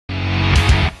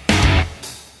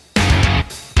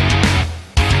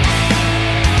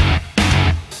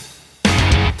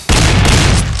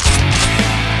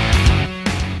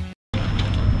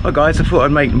Hi guys, I thought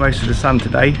I'd make the most of the sun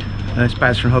today. It's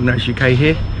Baz from Hognose UK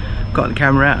here. Got the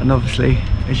camera out and obviously,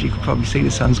 as you can probably see,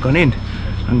 the sun's gone in.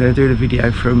 I'm going to do the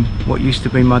video from what used to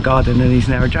be my garden and is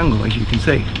now a jungle, as you can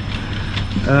see.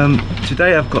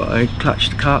 Today I've got a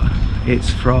clutch to cut. It's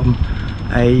from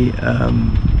a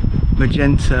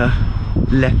Magenta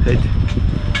leopard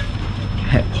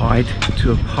het pied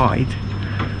to a pied.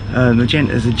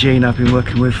 Magenta is a gene I've been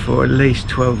working with for at least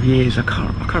 12 years. I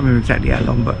can't remember exactly how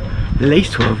long, but at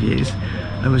least 12 years.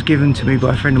 It was given to me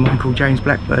by a friend of mine called James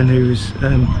Blackburn, who was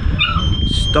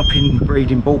stopping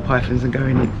breeding ball pythons and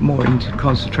going more in to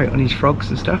concentrate on his frogs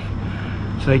and stuff.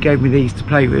 So he gave me these to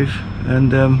play with,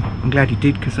 and I'm glad he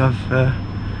did, because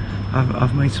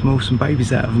I've made some awesome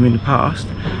babies out of them in the past.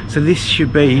 So this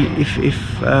should be, excuse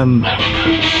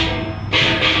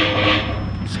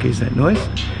that noise,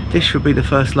 this should be the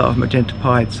first lot of Magenta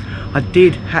pieds. I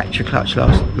did hatch a clutch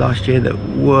last year that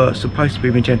were supposed to be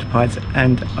Magenta pieds,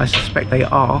 and I suspect they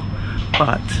are,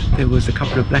 but there was a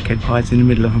couple of blackhead pieds in the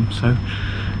middle of them, so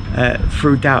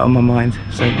threw doubt on my mind.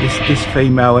 So this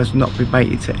female has not been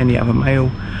mated to any other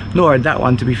male, nor had that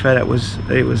one, to be fair. It was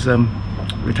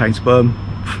retained sperm.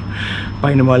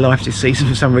 Bane of my life this season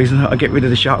for some reason. I get rid of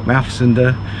the shark mouths, and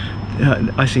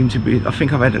I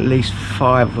think I've had at least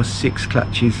 5 or 6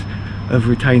 clutches of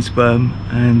retained sperm,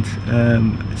 and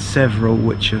several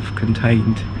which have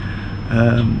contained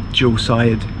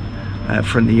dual-sided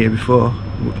from the year before.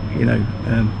 You know,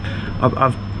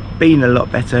 I've been a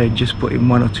lot better just putting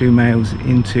 1 or 2 males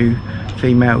into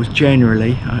females.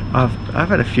 Generally, I've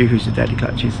had a few who's the daddy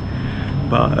clutches,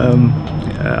 but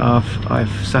I've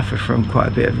suffered from quite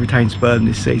a bit of retained sperm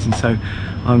this season. So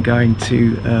I'm going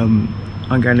to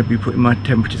be putting my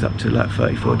temperatures up to like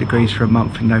 34 degrees for a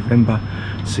month in November.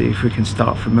 See if we can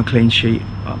start from a clean sheet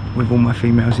up with all my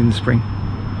females in the spring.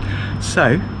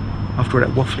 So after all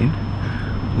that waffling,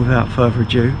 without further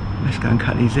ado, let's go and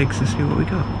cut these eggs and see what we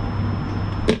got.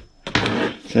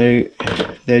 So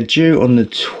they're due on the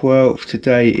 12th.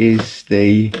 Today is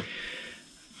the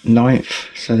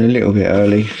 9th, so they're a little bit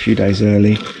early, a few days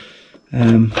early.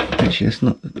 Actually that's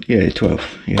not, yeah,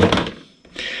 12th, yeah.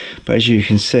 But as you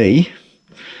can see,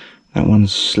 that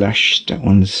one's slashed, that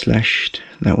one's slashed,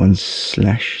 that one's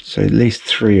slashed. So at least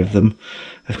 3 of them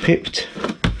have pipped.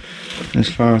 As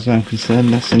far as I'm concerned,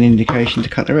 that's an indication to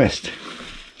cut the rest.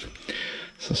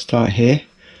 So I'll start here.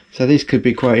 So these could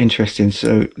be quite interesting.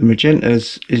 So the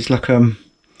Magentas is like,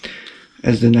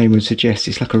 as the name would suggest,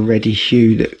 it's like a reddy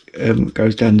hue that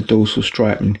goes down the dorsal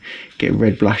stripe and get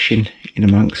red blushing in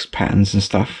amongst patterns and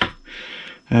stuff.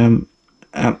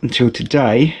 Up until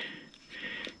today,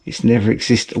 it's never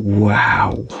existed.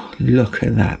 Wow, look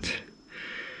at that.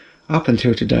 Up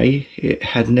until today, it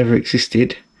had never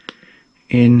existed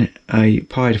in a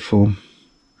pied form,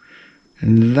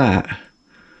 and that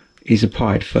is a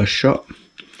pied first shot,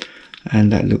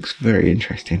 and that looks very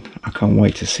interesting. I can't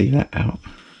wait to see that out.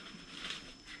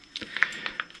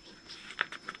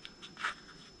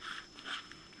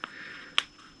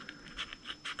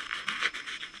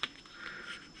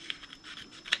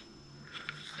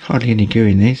 Hardly any goo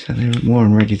in these, so they're more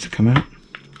than ready to come out.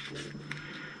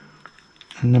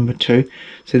 And number 2,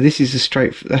 so this is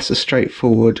that's a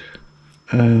straightforward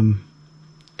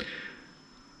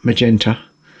Magenta.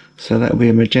 So that'll be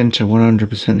a Magenta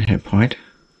 100% het pied.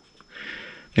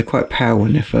 They're quite pale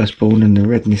when they're first born, and the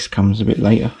redness comes a bit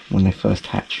later when they first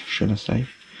hatch, should I say.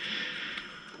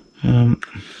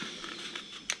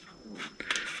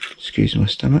 Excuse my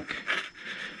stomach.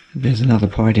 There's another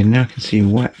pied in there. I can see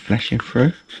white flashing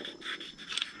through.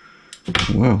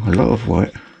 Well, a lot of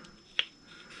white.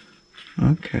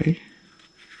 Okay.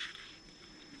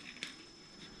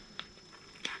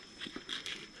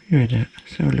 Hear that?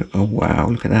 So look. Oh wow!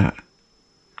 Look at that.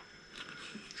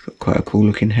 It's got quite a cool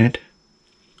looking head.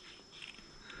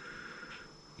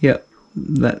 Yep,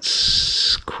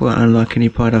 that's quite unlike any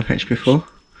pied I've hatched before.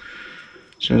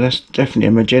 So that's definitely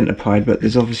a Magenta pied, but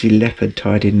there's obviously leopard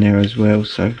tied in there as well,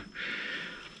 so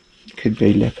it could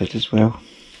be leopard as well.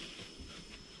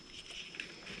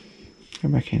 Go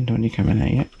back in, don't you coming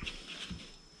out yet?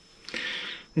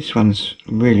 This one's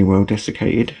really well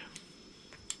desiccated.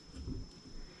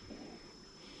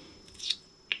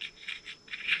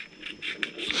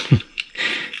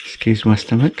 Excuse my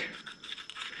stomach.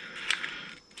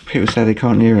 People say they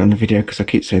can't hear it on the video because I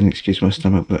keep saying excuse my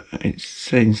stomach, but it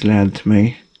seems loud to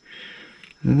me.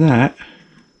 That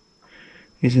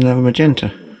is another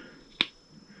Magenta.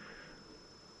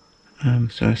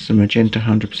 So it's a Magenta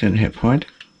 100% het pied.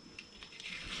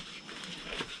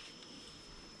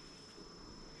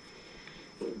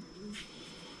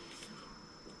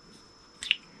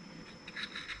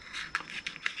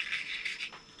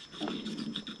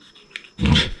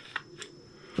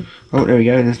 Oh, there we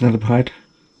go, there's another pied.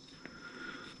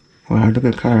 Wow, look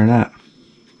at the colour of that.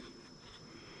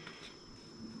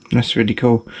 That's really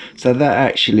cool. So that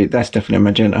actually, that's definitely a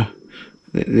magenta.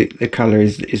 The colour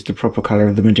is the proper colour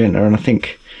of the magenta, and I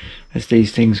think as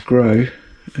these things grow,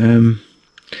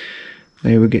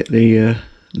 they will get the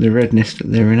redness that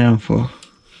they're renowned for.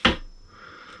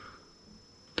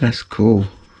 That's cool.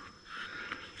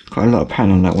 Quite a lot of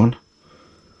pan on that one.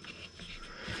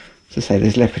 As I say,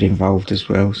 there's leopard involved as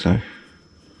well, so.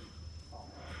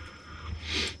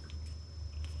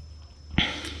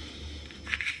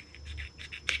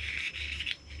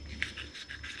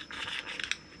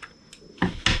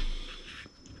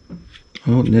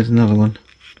 Oh, there's another one.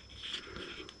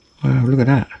 Wow, look at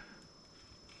that.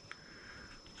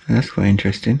 That's quite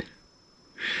interesting.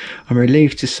 I'm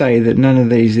relieved to say that none of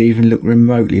these even look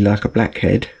remotely like a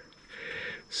blackhead.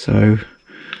 So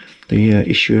the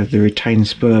issue of the retained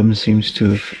sperm seems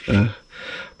to have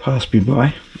passed me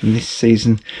by. And this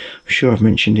season, I'm sure I've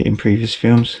mentioned it in previous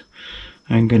films,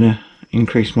 I'm going to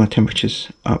increase my temperatures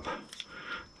up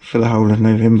for the whole of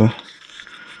November,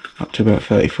 up to about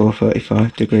 34,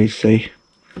 35 degrees C.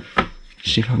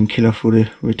 See if I can kill off all the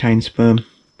retained sperm.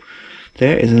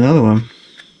 There is another one.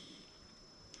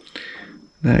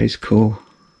 That is cool.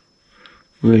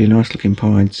 Really nice looking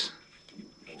pieds.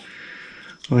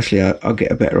 Obviously I'll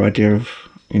get a better idea of,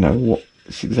 you know,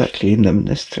 what's exactly in them.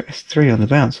 There's 3 on the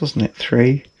bounce, wasn't it?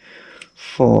 3,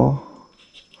 4,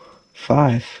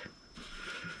 5.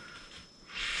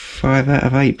 5 out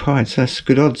of 8 pieds. That's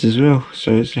good odds as well.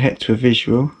 So let's head to a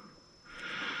visual.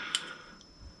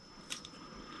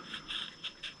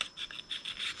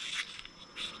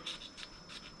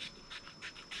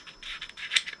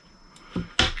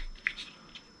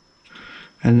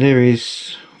 And there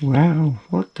is, wow,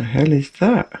 what the hell is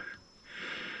that?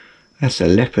 That's a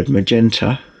leopard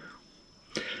magenta,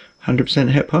 100%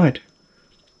 het pied.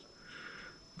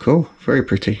 Cool, very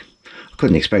pretty. I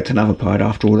couldn't expect another pied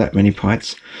after all that many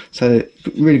pieds. So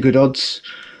really good odds,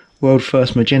 world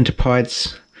first magenta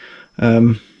pieds.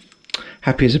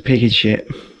 Happy as a pig in shit,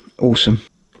 awesome.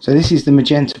 So this is the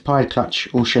magenta pied clutch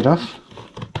all shed off.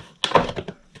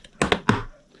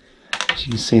 As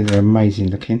you can see, they're amazing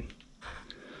looking.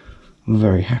 I'm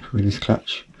very happy with this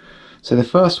clutch. So the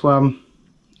first one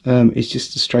is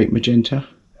just a straight magenta.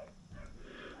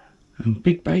 And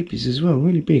big babies as well,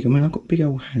 really big. I mean, I've got big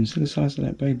old hands. Look at the size of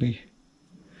that baby.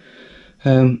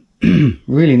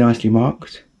 Really nicely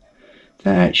marked.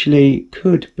 That actually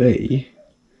could be,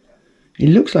 it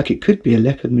looks like it could be a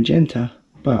leopard magenta,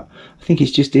 but I think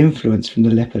it's just influence from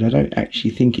the leopard. I don't actually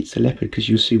think it's a leopard, because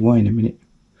you'll see why in a minute.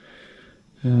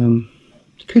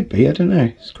 Could be, I don't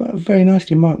know. It's quite a very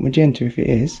nicely marked magenta if it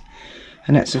is,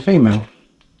 and that's a female.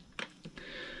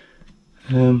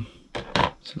 So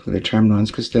look at the tram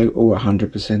lines, because they're all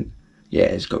 100%. Yeah,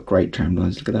 it's got great tram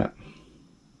lines. Look at that.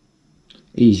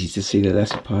 Easy to see that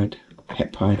that's a pied,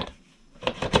 het pied.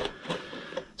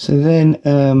 So then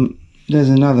there's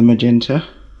another magenta.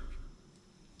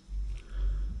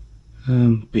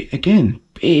 Again,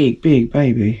 big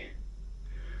baby.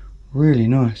 Really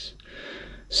nice.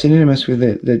 Synonymous with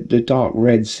the dark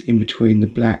reds in between the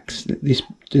blacks,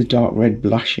 the dark red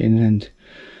blushing, and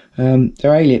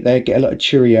they're alien. They get a lot of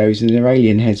Cheerios, and their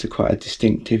alien heads are quite a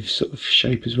distinctive sort of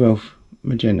shape as well,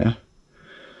 magenta.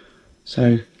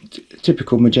 So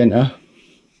typical magenta.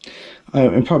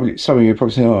 And probably some of you are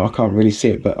probably saying, "Oh, I can't really see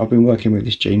it," but I've been working with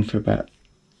this gene for about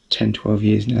 10-12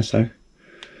 years now, so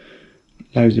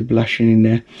loads of blushing in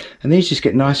there. And these just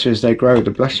get nicer as they grow.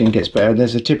 The blushing gets better.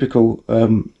 There's a typical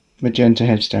magenta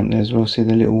head stamp there as well. See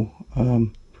the little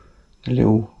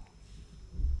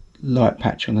light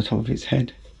patch on the top of its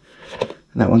head,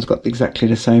 and that one's got exactly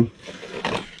the same.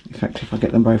 In fact, if I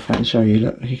get them both out and show you,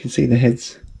 look, you can see the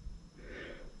heads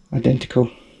identical.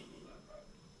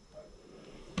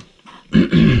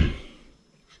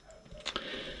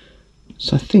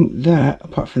 So I think that,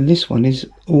 apart from this one, is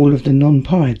all of the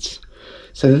non-pieds.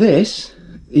 So this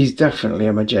is definitely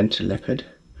a magenta leopard.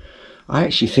 I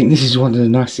actually think this is one of the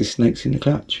nicest snakes in the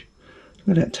clutch.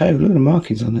 Look at that tail, look at the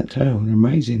markings on that tail, they're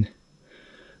amazing.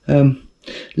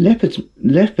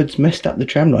 Leopards messed up the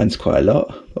tram lines quite a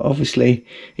lot, but obviously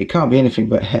it can't be anything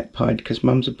but het pied, because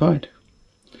mum's a pied.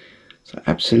 So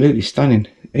absolutely stunning.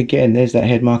 Again, there's that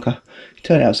head marker.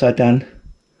 Turn it upside down,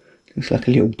 looks like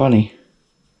a little bunny.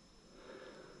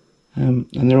 And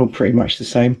they're all pretty much the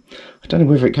same. I don't know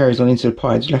whether it carries on into the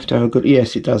pieds. You'll have to have a good,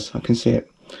 yes it does, I can see it.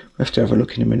 We'll have to have a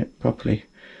look in a minute properly.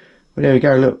 But there we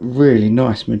go, look, really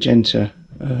nice magenta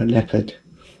leopard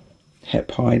het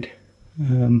pied.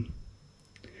 And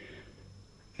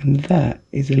that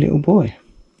is a little boy.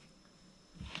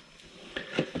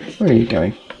 Where are you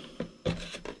going?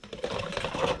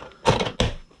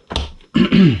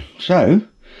 So,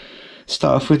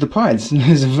 start off with the pieds.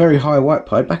 There's a very high white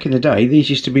pied. Back in the day, these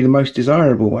used to be the most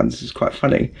desirable ones. It's quite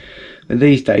funny. But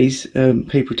these days,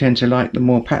 people tend to like the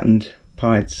more patterned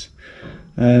pieds.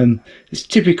 It's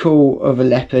typical of a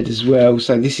leopard as well.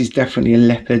 So this is definitely a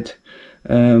leopard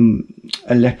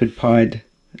pied,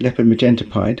 leopard magenta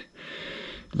pied.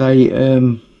 They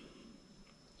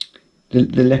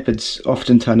the leopards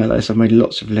often turn out like this. I've made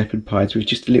lots of leopard pieds with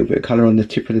just a little bit of colour on the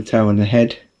tip of the tail and the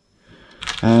head.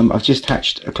 I've just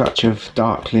hatched a clutch of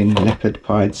darkling leopard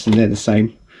pieds, and they're the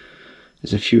same.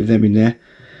 There's a few of them in there.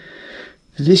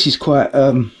 This is quite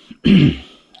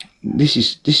this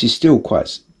is still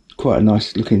quite a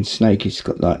nice looking snake. It's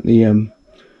got like the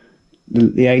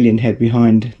alien head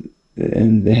behind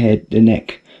the head, the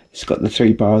neck. It's got the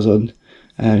 3 bars on.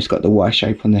 It's got the Y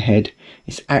shape on the head.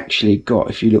 It's actually got,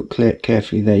 if you look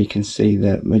carefully there, you can see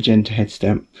the magenta head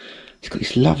stamp. It's got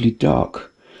this lovely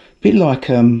dark, bit like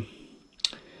the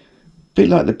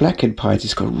blackhead pieds.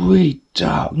 It's got a really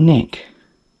dark neck.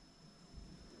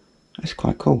 That's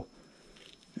quite cool.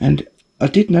 And I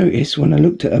did notice when I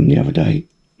looked at them the other day,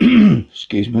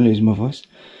 excuse me, I'm losing my voice.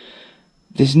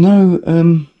 There's no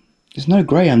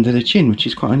grey under the chin, which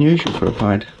is quite unusual for a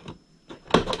pied.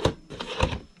 I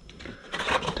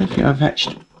don't think I've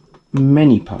hatched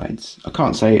many pieds. I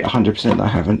can't say 100% that I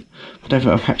haven't. I don't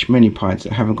think I've hatched many pieds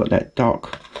that haven't got that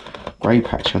dark grey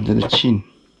patch under the chin.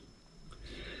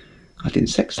 I didn't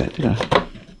sex that, did I?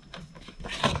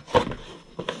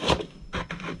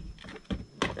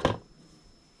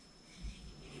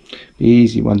 The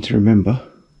easy one to remember.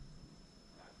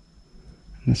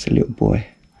 And that's a little boy.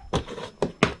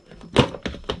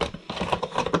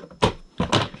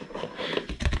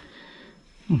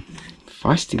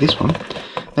 Feisty, this one.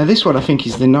 Now this one I think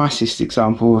is the nicest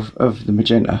example of the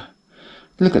magenta.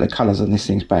 Look at the colours on this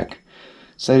thing's back.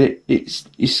 So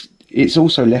it's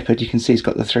also leopard. You can see it's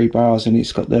got the 3 bars and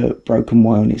it's got the broken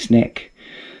Y on its neck.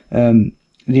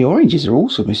 The oranges are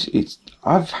awesome.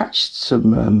 I've hatched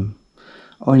some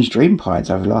orange dream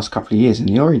pieds over the last couple of years, and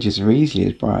the oranges are easily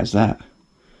as bright as that.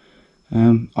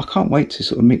 I can't wait to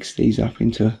sort of mix these up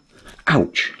into,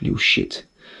 ouch, little shit,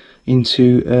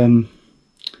 into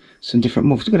some different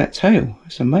morphs. Look at that tail,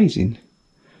 it's amazing.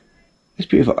 It's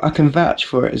beautiful. I can vouch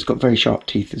for it. It's got very sharp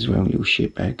teeth as well, little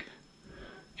shit bag,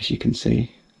 as you can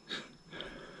see.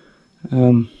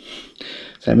 So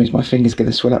that means my finger's going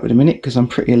to swell up in a minute because I'm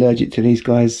pretty allergic to these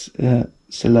guys'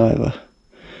 saliva.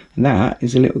 And that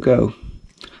is a little girl.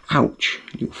 Ouch.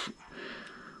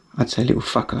 I'd say little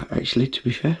fucker, actually, to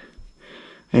be fair.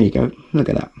 There you go. Look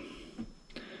at that.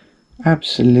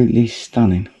 Absolutely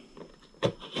stunning.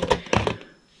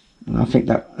 And I think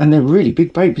that, and they're really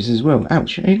big babies as well.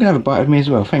 Ouch. You can have a bite of me as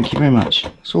well. Thank you very much.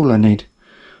 That's all I need.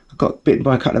 I got bitten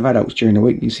by a couple of adults during the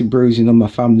week. You can see bruising on my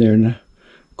thumb there and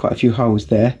quite a few holes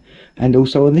there. And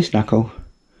also on this knuckle.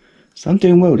 So I'm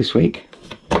doing well this week.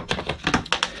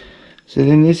 So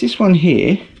then there's this one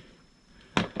here,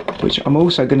 which I'm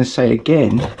also going to say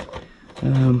again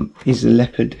is a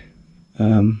leopard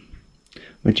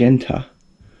magenta,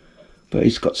 but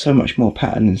it's got so much more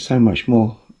pattern and so much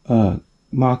more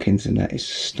markings in that. It's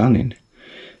stunning.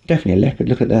 Definitely a leopard.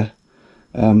 Look at the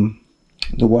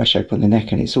Y shape on the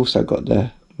neck, and it's also got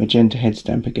the magenta head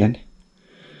stamp again.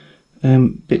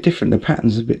 Bit different. The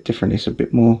pattern's a bit different. It's a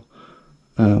bit more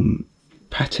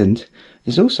patterned.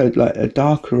 There's also like a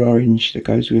darker orange that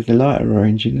goes with the lighter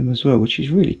orange in them as well, which is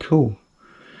really cool.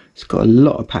 It's got a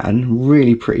lot of pattern,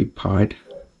 really pretty pied.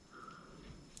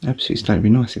 Absolutely stunning.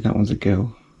 It'd be nice if that one's a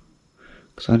girl,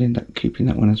 because I'd end up keeping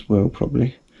that one as well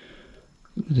probably.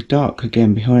 The dark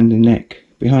again behind the neck,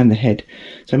 behind the head.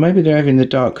 So maybe they're having the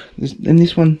dark, and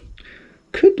this one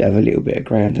could have a little bit of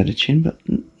grey under the chin, but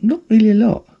not really a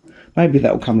lot. Maybe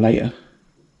that'll come later.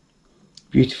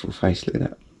 Beautiful face, look at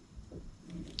that.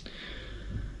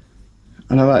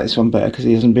 And I like this one better because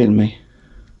he hasn't bitten me.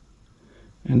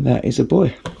 And that is a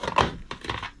boy.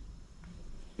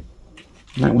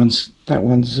 And that one's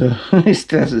it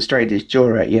still hasn't straightened his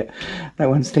jaw out yet. That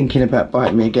one's thinking about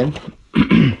biting me again.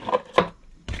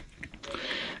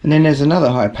 And then there's another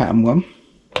high pattern one.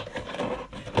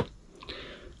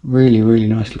 Really, really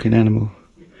nice looking animal.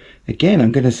 Again,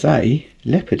 I'm going to say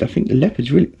leopard. I think the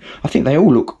leopards really, I think they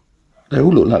all look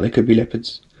like they could be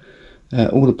leopards.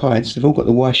 All the pieds, they've all got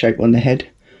the Y shape on the head.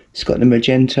 It's got the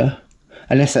magenta,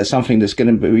 unless that's something that's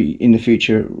going to be in the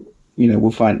future. You know,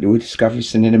 we'll discover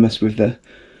synonymous with the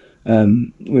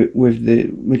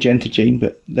magenta gene,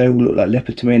 but they all look like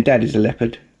leopard to me. And Dad is a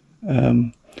leopard,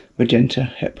 magenta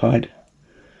het pied.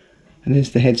 And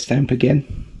there's the head stamp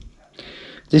again.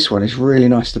 This one is really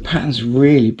nice. The pattern's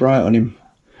really bright on him.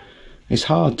 It's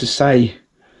hard to say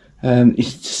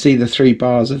is to see the 3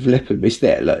 bars of leopard. It's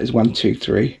there, look, there's 1, 2,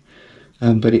 3,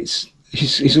 but it's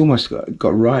almost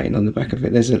got writing on the back of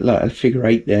it. There's a figure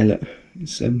 8 there. Look,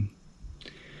 it's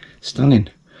stunning,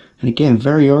 and again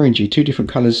very orangey, 2 different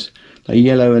colours, like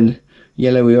yellow and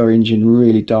yellowy orange and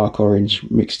really dark orange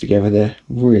mixed together there.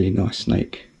 Really nice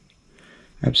snake,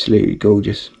 absolutely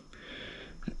gorgeous.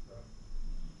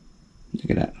 Look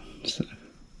at that. So,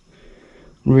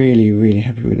 really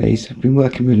happy with these. I've been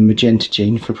working with a Magenta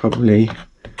gene for probably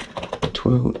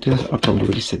 12, I probably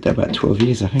would have said that about 12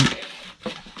 years, I think.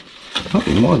 Might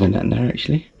be more than that now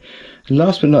actually. And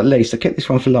last but not least, I kept this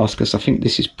one for last because I think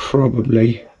this is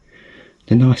probably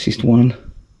the nicest one.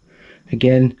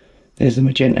 Again, there's the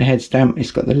Magenta head stamp.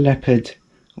 It's got the leopard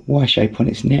Y shape on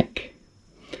its neck.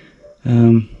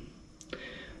 The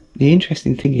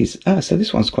interesting thing is, so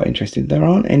this one's quite interesting. There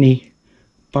aren't any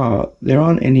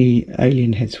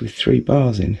alien heads with 3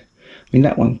 bars in. I mean,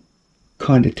 that one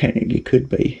kind of technically could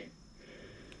be.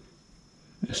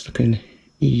 That's like an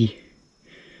E.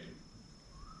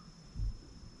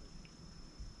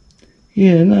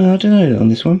 Yeah, no, I don't know on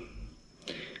this one.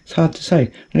 It's hard to say.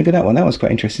 And look at that one. That one's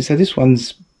quite interesting. So this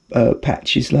one's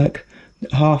patch is like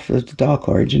half of the dark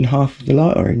orange and half of the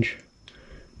light orange.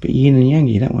 But yin and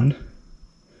yangy, that one.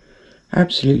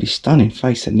 Absolutely stunning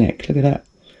face and neck. Look at that.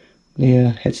 The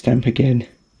head stamp again.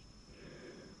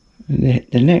 And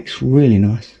the neck's really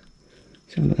nice.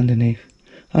 Let's have a look underneath.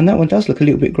 And that one does look a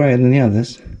little bit greyer than the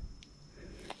others.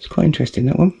 It's quite interesting,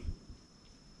 that one.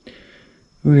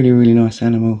 Really nice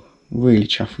animal. Really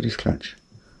chuffed with this clutch.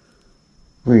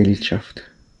 Really chuffed.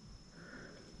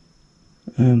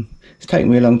 It's taken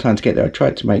me a long time to get there. I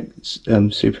tried to make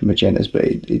super magentas, but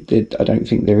it did. I don't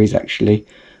think there is actually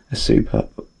a super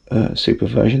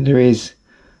version. There is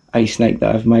a snake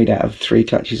that I've made out of 3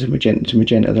 clutches of magenta to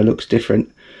magenta that looks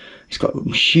different. It's got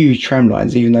huge tram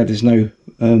lines, even though there's no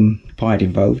pied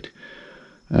involved.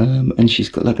 And she's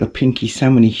got like a pinky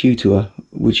salmony hue to her,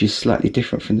 which is slightly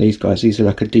different from these guys. These are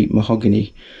like a deep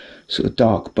mahogany, sort of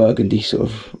dark burgundy, sort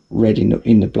of red in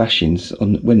the blushings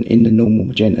when in the normal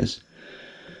magentas.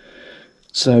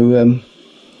 So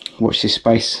watch this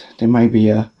space. There may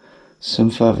be some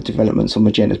further developments on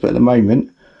magentas, but at the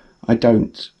moment I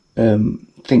don't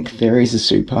think there is a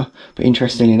super. But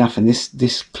interestingly enough, and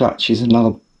this clutch is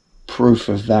another proof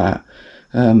of that,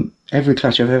 every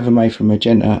clutch I've ever made from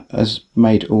magenta has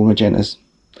made all magentas.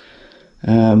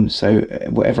 So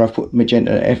whatever I've put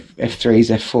magenta,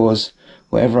 F3s, F4s,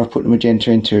 whatever I've put the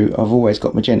magenta into, I've always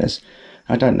got magentas.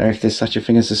 I don't know if there's such a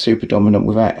thing as a super dominant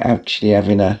without actually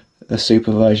having a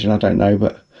super version. I don't know,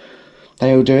 but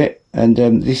they all do it. And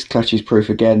this clutch is proof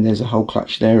again. There's a whole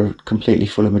clutch there completely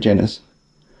full of magentas.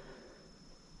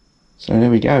 So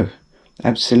there we go.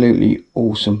 Absolutely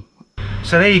awesome.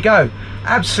 So there you go.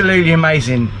 Absolutely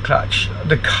amazing clutch.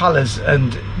 The colours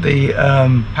and the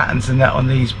patterns and that on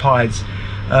these pieds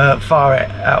far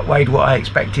outweighed what I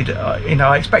expected. You know,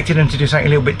 I expected them to do something a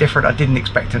little bit different. I didn't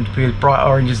expect them to be as bright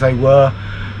orange as they were.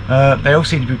 They all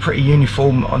seem to be pretty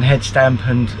uniform on head stamp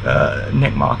and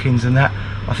neck markings and that.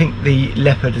 I think the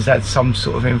leopard has had some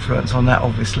sort of influence on that,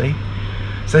 obviously.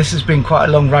 So this has been quite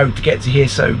a long road to get to here.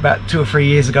 So about 2 or 3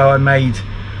 years ago I made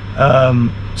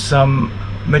some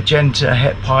magenta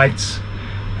het pieds,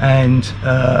 and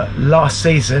last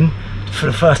season for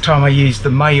the first time I used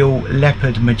the male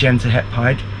leopard magenta het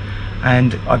pied,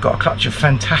 and I got a clutch of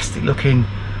fantastic looking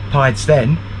pieds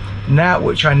then. Now,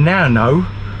 which I now know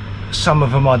some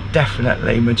of them are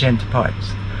definitely magenta pieds.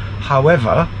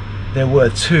 However, there were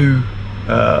 2,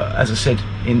 as I said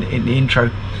in the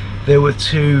intro, there were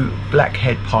 2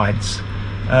 blackhead pieds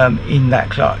in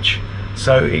that clutch.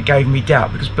 So it gave me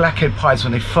doubt, because blackhead pieds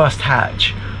when they first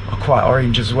hatch are quite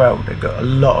orange as well. They've got a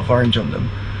lot of orange on them,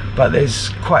 but there's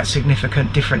quite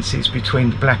significant differences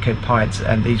between the blackhead pieds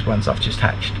and these ones I've just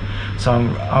hatched. So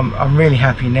I'm really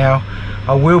happy now.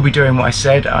 I will be doing what I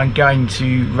said. I'm going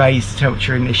to raise the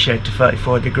temperature in this shed to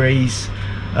 34 degrees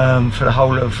for the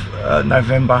whole of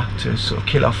November to sort of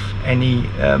kill off any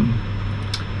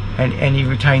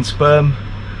retained sperm,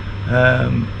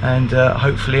 and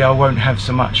hopefully I won't have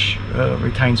so much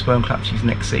retained sperm clutches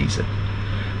next season.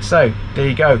 So there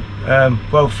you go.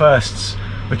 World firsts,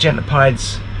 magenta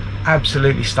pieds,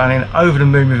 absolutely stunning. Over the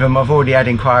moon with them. I've already had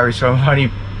inquiries, so I've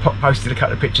only posted a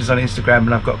couple of pictures on Instagram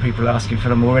and I've got people asking for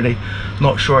them already.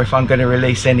 Not sure if I'm going to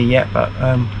release any yet, but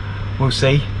we'll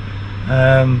see.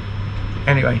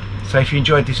 Anyway, so if you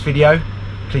enjoyed this video,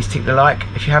 please tick the like.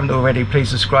 If you haven't already, please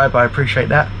subscribe. I appreciate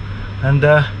that. And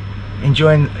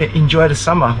enjoy the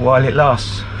summer while it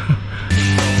lasts.